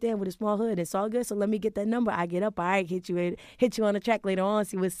 55th Ave with a small hood. It's all good, so let me get that number. I get up, all right, hit you on the track later on,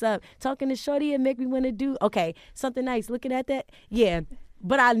 see what's up. Talking to shorty and make me want to do, okay, something nice. Looking at that, yeah.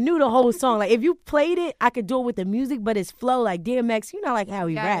 But I knew the whole song. Like, if you played it, I could do it with the music, but it's flow. Like, DMX, you know, like how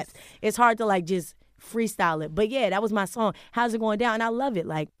he raps. It's hard to, like, just freestyle it. But, yeah, that was my song. How's It Going Down? And I love it.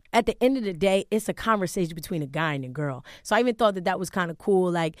 Like, at the end of the day, it's a conversation between a guy and a girl. So I even thought that was kind of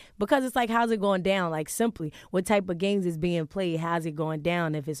cool, like, because it's like, how's it going down? Like, simply, what type of games is being played? How's it going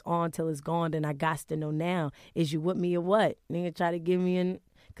down? If it's on till it's gone, then I got to know now. Is you with me or what? Nigga try to give me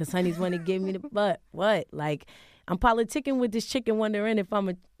because honeys want to give me the butt. What? Like, I'm politicking with this chicken, wondering if I'm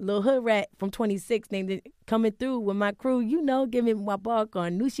a little hood rat from 26 named it, coming through with my crew, you know, give me my bark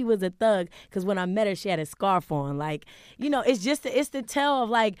on. Knew she was a thug because when I met her, she had a scarf on. Like, you know, it's the tell of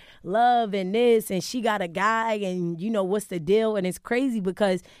like love and this, and she got a guy, and you know, what's the deal? And it's crazy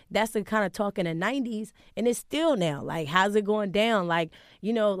because that's the kind of talk in the 90s, and it's still now. Like, how's it going down? Like,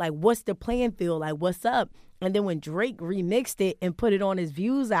 you know, like, what's the playing field? Like, what's up? And then when Drake remixed it and put it on his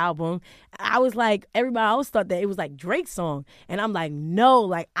Views album, I was like, everybody else thought that it was like Drake's song. And I'm like, no,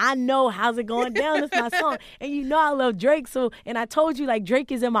 like, I know How's It Going Down. It's my song. And you know I love Drake. So, and I told you, like,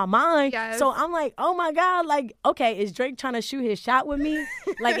 Drake is in my mind. Yes. So I'm like, oh my God, like, okay, is Drake trying to shoot his shot with me?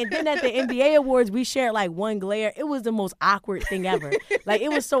 Like, and then at the NBA Awards, we shared like one glare. It was the most awkward thing ever. Like, it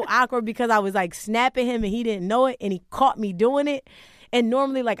was so awkward because I was like snapping him and he didn't know it and he caught me doing it. And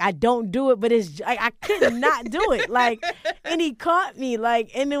normally, like, I don't do it, but it's like, I could not do it. Like, and he caught me,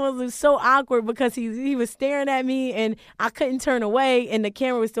 like, and it was so awkward because he was staring at me and I couldn't turn away and the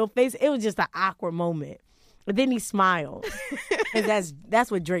camera was still facing. It was just an awkward moment. But then he smiled. And that's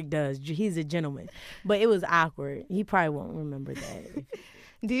what Drake does. He's a gentleman. But it was awkward. He probably won't remember that.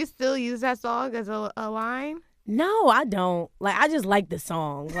 Do you still use that song as a line? No, I don't. Like, I just like the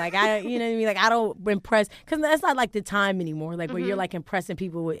song. Like, you know what I mean? Like, I don't impress, because that's not like the time anymore. Like, where you're like impressing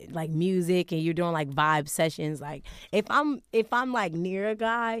people with like music and you're doing like vibe sessions. Like, if I'm like near a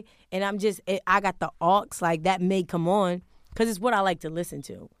guy and I got the aux, like that may come on because it's what I like to listen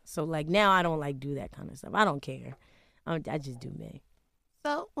to. So like now I don't like do that kind of stuff. I don't care. I just do me.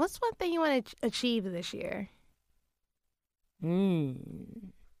 So what's one thing you want to achieve this year? I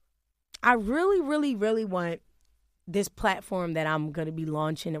really, really, really want this platform that I'm going to be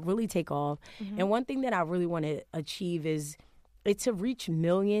launching to really take off. Mm-hmm. And one thing that I really want to achieve is it's to reach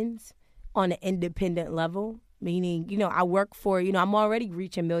millions on an independent level, meaning, you know, I work for, you know, I'm already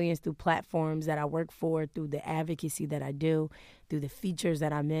reaching millions through platforms that I work for, through the advocacy that I do, through the features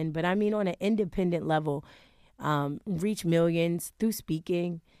that I'm in. But I mean, on an independent level, reach millions through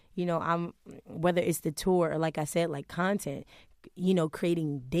speaking. You know, whether it's the tour or, like I said, like content, you know,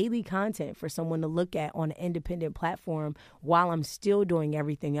 creating daily content for someone to look at on an independent platform while I'm still doing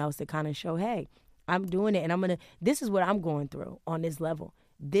everything else to kind of show, hey, I'm doing it and this is what I'm going through on this level.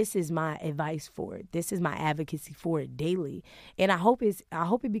 This is my advice for it. This is my advocacy for it daily. And I hope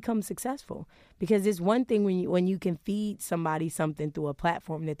it becomes successful, because it's one thing when you can feed somebody something through a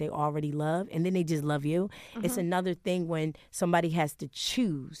platform that they already love and then they just love you. Mm-hmm. It's another thing when somebody has to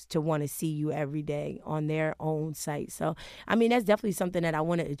choose to want to see you every day on their own site. So, I mean, that's definitely something that I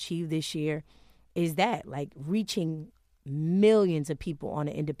want to achieve this year, is that, like, reaching millions of people on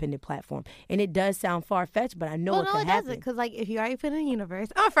an independent platform. And it does sound far-fetched, but I know it could happen. Doesn't, because like if you already put in the universe,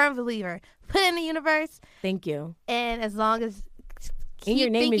 I'm a firm believer, put in the universe. Thank you. And as long as and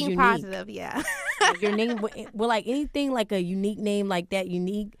your name is unique. Positive, yeah. Like your name, well, like anything like a unique name like that,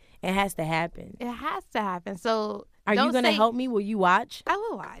 unique, it has to happen. It has to happen. So are you going to help me? Will you watch? I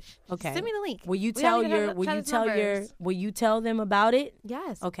will watch. Okay. Send me the link. Will you tell them about it?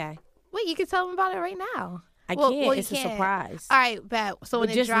 Yes. Okay. Wait, you can tell them about it right now. I Well, can't. well, you It's a can't. surprise. All right, bet. So when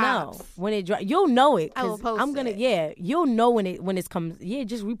But it just drops, know when it drops, you'll know it. I will 'Cause post I'm gonna, it. yeah, you'll know when it comes. Yeah,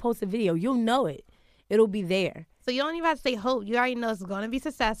 just repost the video. You'll know it. It'll be there. so you don't even have to say hope. You already know it's going to be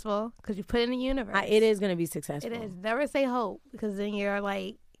successful because you put it in the universe. It is gonna be successful. It is. Never say hope because then you're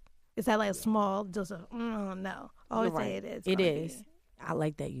like, is that like small? Just no. Always You're say right. it is. It gonna is. be. I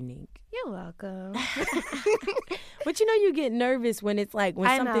like that unique. You're welcome. But you know, you get nervous when it's like when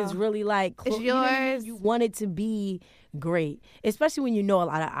I something's know. really like It's you know what I mean? yours. You want it to be great, especially when you know a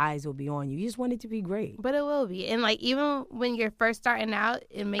lot of eyes will be on you. You just want it to be great. But it will be. And like even when you're first starting out,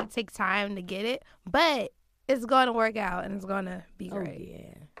 it may take time to get it, but it's going to work out and it's going to be great. Oh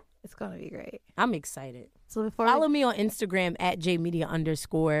yeah, It's going to be great. I'm excited. So before Follow me on Instagram at jmedia_.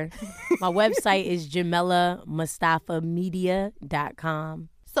 My website is JamellaMustafamedia.com.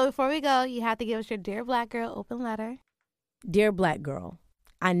 So before we go, you have to give us your Dear Black Girl open letter. Dear Black girl,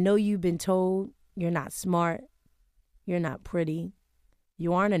 I know you've been told you're not smart, you're not pretty,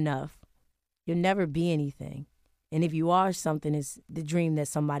 you aren't enough, you'll never be anything. And if you are something, it's the dream that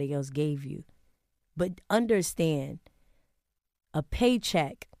somebody else gave you. But understand, a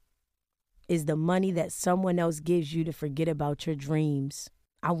paycheck is the money that someone else gives you to forget about your dreams.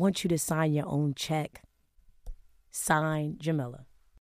 I want you to sign your own check. Sign, Jamella.